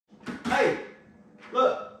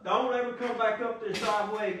Look, don't ever come back up this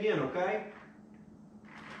driveway again, okay?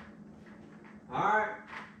 Alright?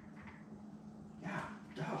 Yeah,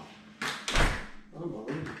 dog.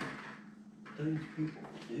 Unbelievable. Things people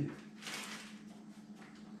do.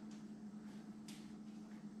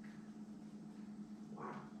 Wow.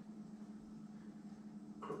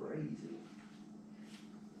 Crazy.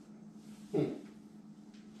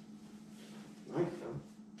 Nice though.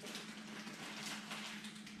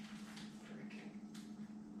 Freaking.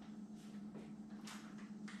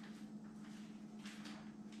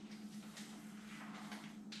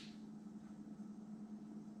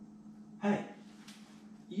 Hey,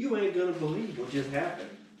 you ain't gonna believe what just happened.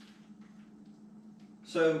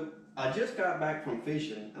 So I just got back from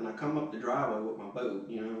fishing and I come up the driveway with my boat,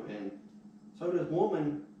 you know, and so this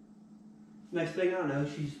woman, next thing I know,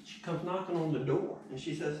 she comes knocking on the door and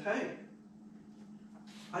she says, hey,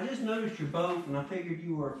 I just noticed your boat and I figured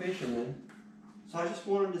you were a fisherman, so I just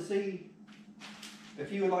wanted to see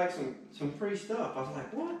if you would like some free stuff. I was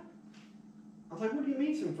like, what? I was like, what do you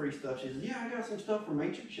mean some free stuff? She says, yeah, I got some stuff for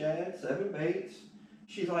matrix shad, 7 baits.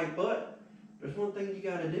 She's like, but there's one thing you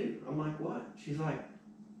gotta do. I'm like, what? She's like,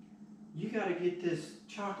 you gotta get this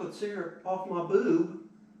chocolate syrup off my boob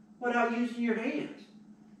without using your hands.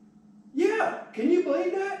 Yeah, can you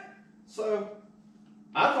believe that? So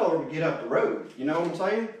I told her to get up the road, you know what I'm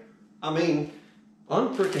saying? I mean,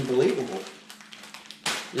 unfreaking believable.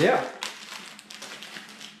 Yeah.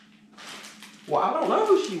 Well, I don't know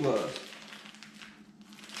who she was.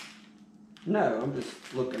 No, I'm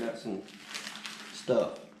just looking at some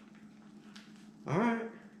stuff. All right.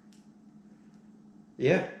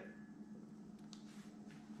 Yeah.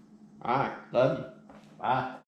 All right. Love you. Bye.